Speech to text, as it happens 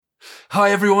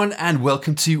Hi everyone and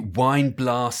welcome to Wine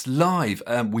Blast Live.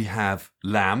 We have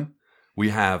lamb, we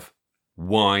have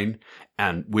wine,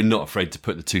 and we're not afraid to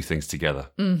put the two things together.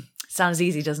 Sounds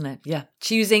easy, doesn't it? Yeah.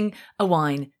 Choosing a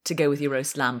wine to go with your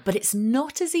roast lamb. But it's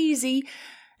not as easy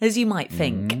as you might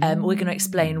think. We're going to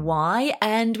explain why.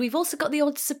 And we've also got the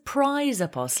odd surprise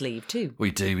up our sleeve too. We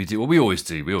do. Well, we always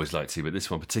do. We always like to, but this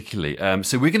one particularly.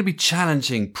 So we're going to be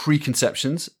challenging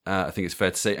preconceptions, I think it's fair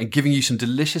to say, and giving you some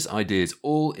delicious ideas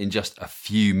all in just a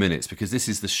few minutes, because this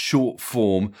is the short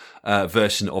form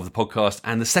version of the podcast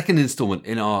and the second instalment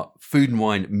in our Food and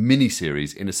Wine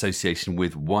mini-series in association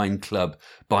with Wine Club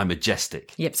by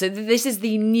Majestic. Yep, so this is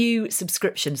the new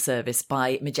subscription service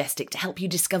by Majestic to help you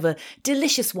discover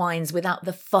delicious wines without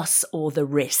the fuss or the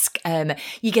risk.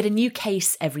 You get a new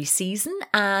case every season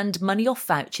and money off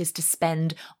vouchers to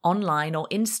spend online or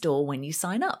in-store when you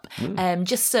sign up.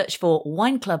 Just search for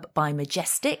Wine Club by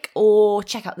Majestic or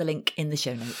check out the link in the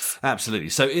show notes. Absolutely.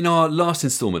 So in our last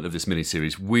instalment of this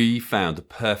mini-series, we found the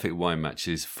perfect wine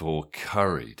matches for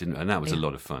curry, didn't we? And that was a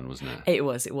lot of fun, wasn't it? It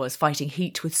was. Fighting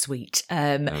heat with sweet.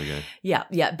 There we go.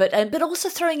 Yeah. But also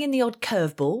throwing in the odd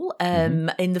curveball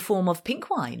in the form of pink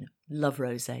wine. Love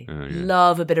rosé. Oh, yeah.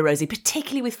 Love a bit of rosé,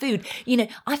 particularly with food. You know,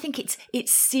 I think it's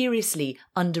seriously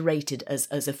underrated as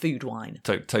a food wine.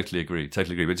 Totally agree.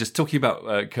 But just talking about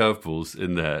curveballs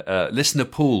in there, listener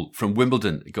Paul from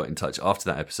Wimbledon got in touch after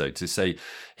that episode to say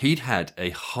he'd had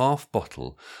a half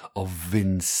bottle of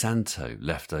Vinsanto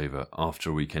left over after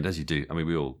a weekend, as you do. I mean,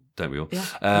 we all. Don't we all?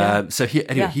 Yeah. So he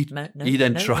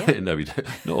then tried it. No, we don't.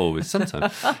 Not always.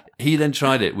 Sometimes he then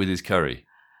tried it with his curry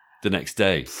the next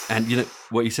day, and you know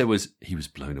what he said was he was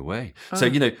blown away. So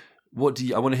you know, I want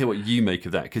to hear what you make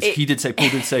of that, because Paul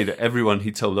did say that everyone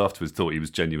he told afterwards thought he was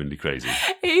genuinely crazy.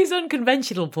 He's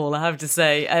unconventional, Paul, I have to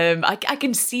say. I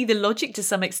can see the logic to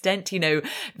some extent. You know,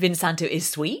 Vinsanto is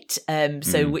sweet,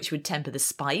 which would temper the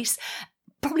spice.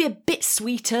 Probably a bit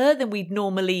sweeter than we'd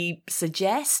normally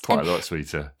suggest. Quite a lot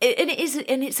sweeter. And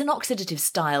it's an oxidative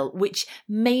style, which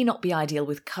may not be ideal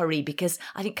with curry, because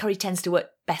I think curry tends to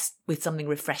work best with something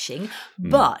refreshing.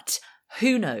 But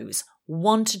who knows?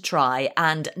 One to try,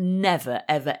 and never,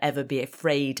 ever, ever be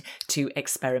afraid to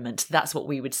experiment. That's what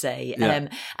we would say. Yeah.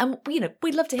 And, you know,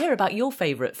 we'd love to hear about your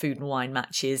favourite food and wine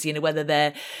matches, you know, whether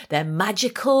they're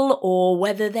magical or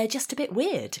whether they're just a bit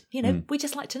weird. You know, we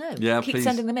just like to know. Yeah, Keep please,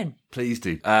 sending them in. Please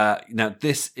do. Now,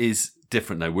 this is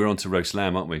different, though. We're on to roast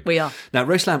lamb, aren't we? We are. Now,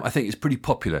 roast lamb, I think, is pretty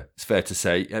popular, it's fair to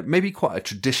say. Maybe quite a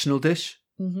traditional dish.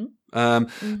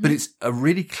 But it's a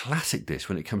really classic dish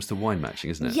when it comes to wine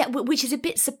matching, isn't it? Yeah, which is a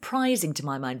bit surprising to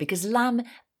my mind, because lamb,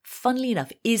 funnily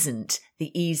enough, isn't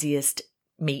the easiest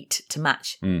meat to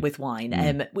match with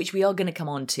wine, which we are going to come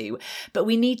on to. But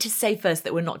we need to say first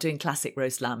that we're not doing classic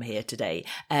roast lamb here today,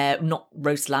 not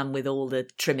roast lamb with all the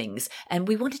trimmings. And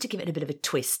we wanted to give it a bit of a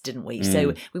twist, didn't we?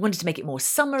 So we wanted to make it more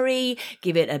summery,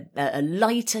 give it a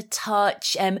lighter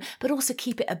touch, but also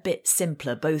keep it a bit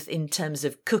simpler, both in terms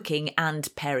of cooking and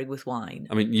pairing with wine.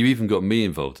 I mean, you even got me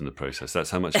involved in the process. That's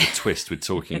how much of a twist we're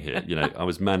talking here. You know, I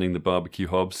was manning the barbecue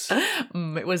hobs.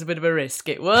 It was a bit of a risk.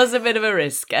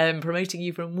 Promoting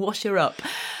you from Washer Up.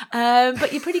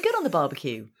 But you're pretty good on the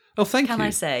barbecue. Oh, thank you. Can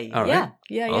I say? All right.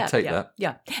 Yeah. I'll take that.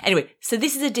 Yeah. Anyway, so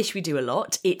this is a dish we do a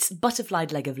lot. It's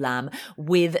butterflied leg of lamb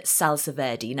with salsa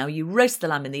verde. Now, you roast the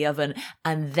lamb in the oven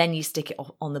and then you stick it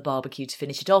on the barbecue to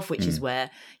finish it off, which is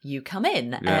where you come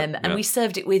in. And we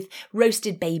served it with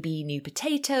roasted baby new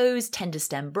potatoes, tender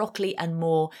stem broccoli, and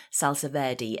more salsa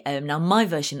verde. Now, my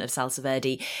version of salsa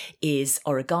verde is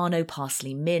oregano,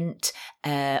 parsley, mint,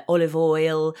 olive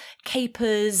oil,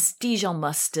 capers, Dijon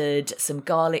mustard, some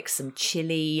garlic, some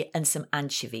chili, and some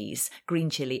anchovies, green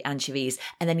chili anchovies,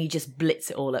 and then you just blitz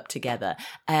it all up together.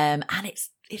 And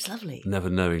it's lovely.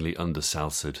 Never knowingly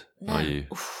under-salsa'd, are you?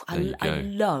 Oof, I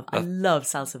love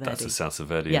salsa verde. That's a salsa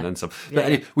verde and then some. But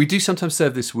anyway, we do sometimes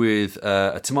serve this with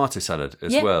a tomato salad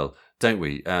as well, don't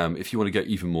we? If you want to get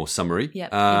even more summery. Yeah, you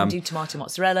can do tomato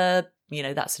mozzarella, you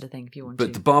know, that sort of thing if you want to.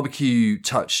 But the barbecue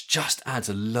touch just adds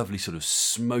a lovely sort of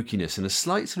smokiness and a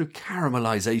slight sort of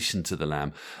caramelization to the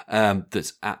lamb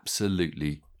that's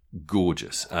absolutely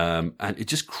gorgeous. And it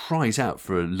just cries out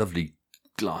for a lovely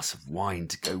glass of wine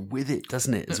to go with it,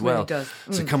 doesn't it, as well? It really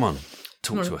does. So come on,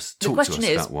 talk to us. Talk to us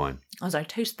about wine. As I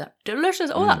taste that delicious,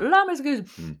 that lamb is good.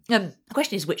 The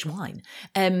question is which wine?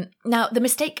 Now, the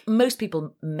mistake most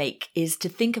people make is to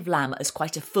think of lamb as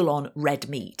quite a full-on red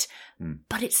meat.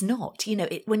 But it's not. You know,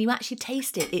 when you actually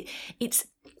taste it, it's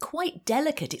quite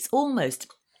delicate. It's almost,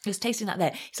 just tasting that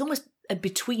there, it's almost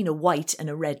between a white and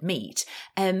a red meat.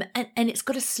 And it's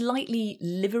got a slightly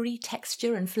livery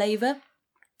texture and flavour.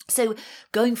 So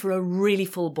going for a really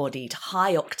full-bodied,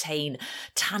 high-octane,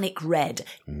 tannic red,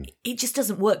 it just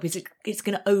doesn't work because it's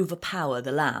going to overpower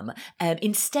the lamb.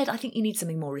 Instead, I think you need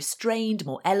something more restrained,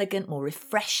 more elegant, more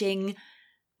refreshing,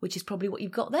 which is probably what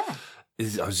you've got there.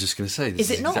 I was just going to say,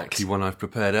 this Is it not? exactly one I've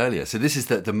prepared earlier. So this is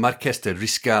the Marques de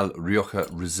Riscal Rioja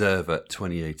Reserva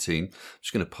 2018. I'm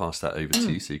just going to pass that over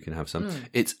to you so you can have some.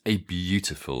 It's a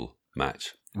beautiful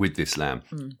match with this lamb.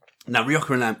 Now,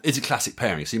 Rioja and lamb is a classic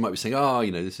pairing. So you might be saying,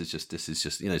 this is just,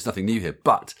 there's nothing new here.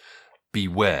 But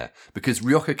beware, because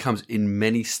Rioja comes in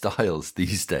many styles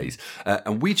these days.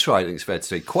 And we tried, I think it's fair to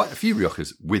say, quite a few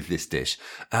Riojas with this dish.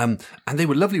 And they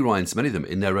were lovely wines, many of them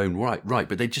in their own right,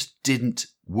 but they just didn't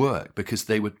work because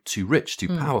they were too rich, too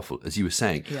powerful, as you were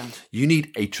saying. Yeah. You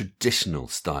need a traditional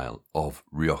style of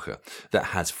Rioja that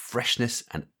has freshness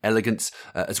and elegance,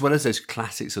 as well as those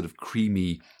classic sort of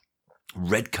creamy,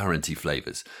 red curranty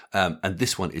flavours. And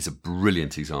this one is a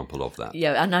brilliant example of that.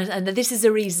 Yeah, and this is a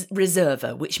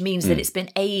reserva, which means that it's been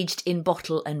aged in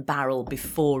bottle and barrel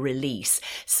before release.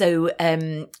 So,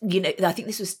 I think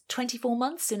this was 24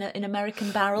 months in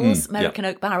American barrels, American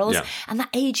oak barrels. Yeah. And that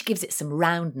age gives it some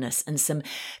roundness and some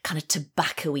kind of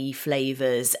tobacco-y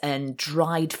flavours and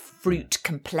dried fruit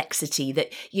complexity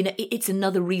that, it's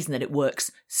another reason that it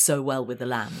works so well with the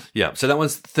lamb. Yeah, so that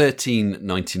one's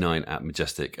 $13.99 at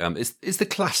Majestic. It's the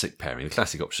classic pairing, the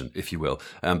classic option, if you will,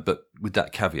 but with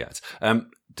that caveat.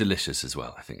 Delicious as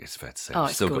well, I think it's fair to say. Oh,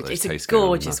 it's gorgeous. Got those It's tastes a going on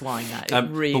gorgeous now. wine, that. It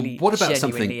really But what about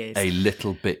genuinely something a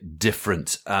little bit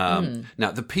different? Now,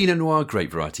 the Pinot Noir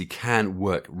grape variety can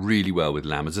work really well with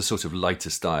lamb as a sort of lighter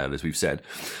style, as we've said.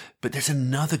 But there's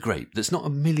another grape that's not a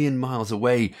million miles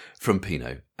away from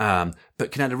Pinot,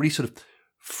 but can add a really sort of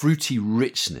fruity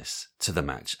richness to the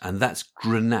match, and that's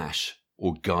Grenache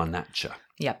or Garnacha.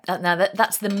 Yeah, now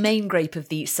that's the main grape of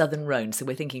the Southern Rhone, so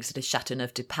we're thinking sort of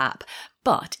Châteauneuf du Pape,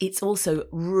 but it's also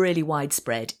really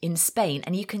widespread in Spain,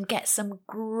 and you can get some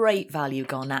great value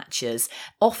Garnachas,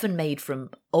 often made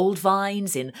from old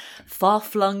vines in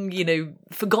far-flung,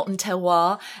 forgotten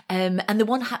terroir. And the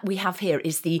one we have here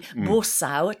is the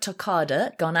Borsau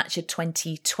Tocada Garnacha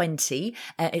 2020.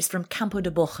 It's from Campo de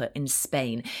Boja in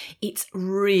Spain. It's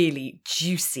really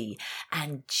juicy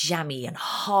and jammy and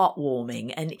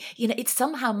heartwarming, and it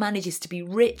somehow manages to be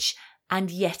rich and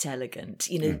yet elegant.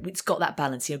 It's got that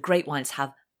balance. Great wines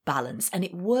have balance, and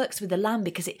it works with the lamb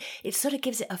because it sort of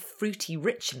gives it a fruity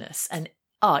richness, and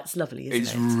it's lovely, isn't it?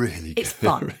 It's really good. It's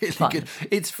fun. Really fun. good.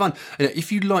 It's fun.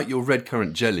 If you like your red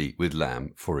currant jelly with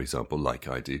lamb, for example, like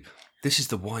I do, this is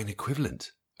the wine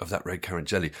equivalent of that red currant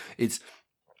jelly. It's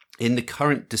in the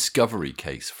current Discovery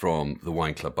case from the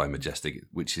Wine Club by Majestic,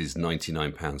 which is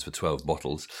 £99 for 12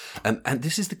 bottles. And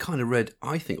this is the kind of red,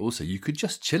 I think, also you could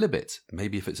just chill a bit,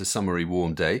 maybe if it's a summery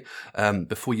warm day,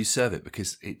 before you serve it,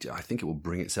 because I think it will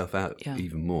bring itself out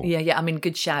even more. Yeah. I mean,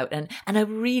 good shout. And a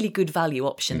really good value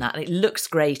option, that. It looks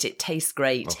great. It tastes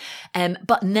great.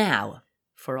 But now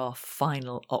for our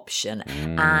final option.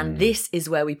 And this is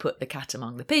where we put the cat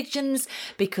among the pigeons,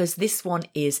 because this one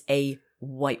is a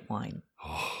white wine.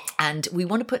 And we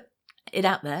want to put it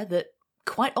out there that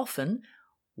quite often,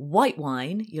 white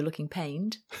wine, you're looking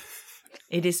pained.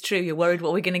 It is true. You're worried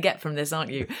what we're going to get from this,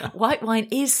 aren't you? White wine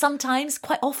is sometimes,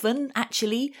 quite often,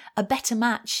 actually, a better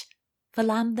match for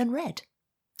lamb than red.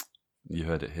 You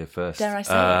heard it here first. Dare I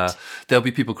say it? There'll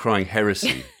be people crying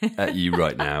heresy at you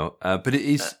right now, but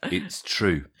it's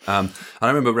true. And I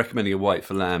remember recommending a white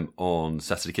for lamb on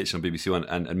Saturday Kitchen on BBC One,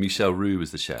 and Michel Roux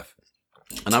was the chef.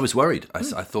 And I was worried. I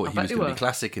thought he was going to be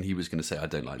classic, and he was going to say, I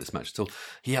don't like this match at all.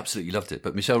 He absolutely loved it.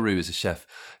 But Michel Roux is a chef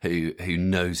who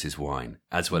knows his wine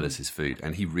as well as his food,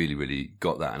 and he really, really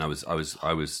got that. And I was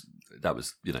that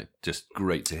was, just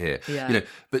great to hear. Yeah.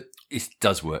 But it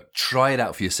does work. Try it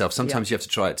out for yourself. Sometimes you have to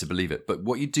try it to believe it. But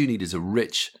what you do need is a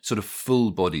rich, sort of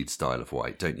full-bodied style of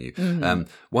white, don't you? Mm-hmm.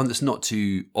 One that's not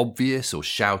too obvious or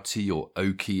shouty or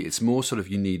oaky. It's more sort of,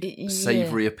 you need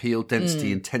savoury appeal,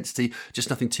 density, intensity, just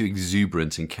nothing too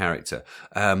exuberant in character.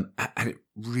 And it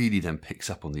really then picks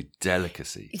up on the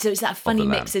delicacy. So it's that funny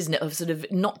mix, isn't it, of sort of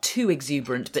not too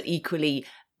exuberant, but equally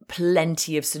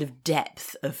plenty of sort of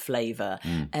depth of flavour.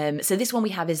 So this one we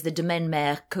have is the Domaine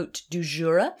Mère Côte du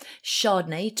Jura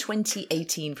Chardonnay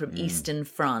 2018 from Eastern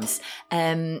France.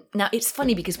 Now it's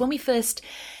funny because when we first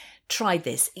tried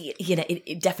this,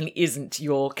 it definitely isn't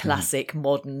your classic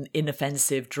modern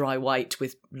inoffensive dry white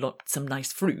with some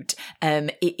nice fruit.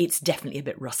 It's definitely a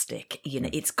bit rustic.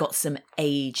 It's got some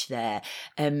age there.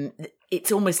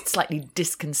 it's almost slightly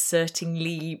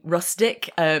disconcertingly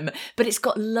rustic, but it's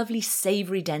got lovely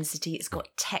savoury density, it's got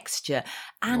texture,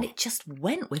 and it just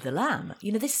went with the lamb.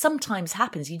 You know, this sometimes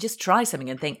happens. You just try something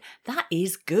and think, that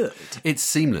is good. It's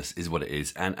seamless is what it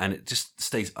is, and it just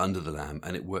stays under the lamb,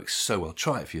 and it works so well.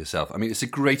 Try it for yourself. I mean, it's a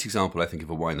great example, I think, of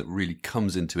a wine that really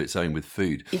comes into its own with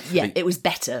food. It was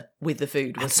better with the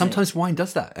food, wasn't sometimes wine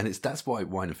does that, and that's why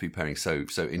wine and food pairing is so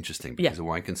interesting, because a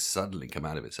wine can suddenly come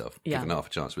out of itself, given half a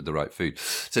chance with the right food.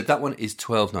 So that one is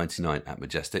 $12.99 at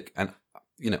Majestic, and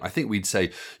I think we'd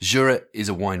say Jura is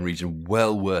a wine region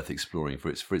well worth exploring for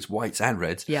its whites and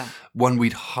reds. Yeah, one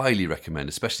we'd highly recommend,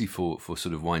 especially for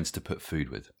sort of wines to put food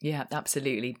with. Yeah,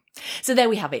 absolutely. So there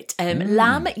we have it.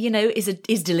 Lamb,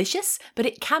 is delicious, but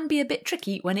it can be a bit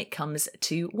tricky when it comes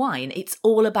to wine. It's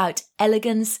all about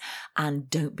elegance, and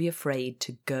don't be afraid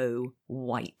to go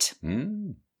white.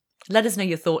 Let us know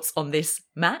your thoughts on this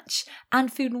match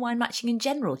and food and wine matching in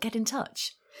general. Get in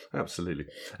touch. Absolutely.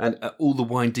 And all the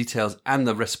wine details and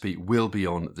the recipe will be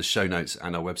on the show notes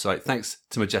and our website. Thanks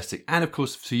to Majestic, and of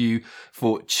course to you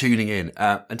for tuning in.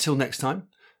 Until next time,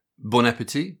 bon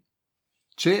appetit.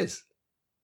 Cheers.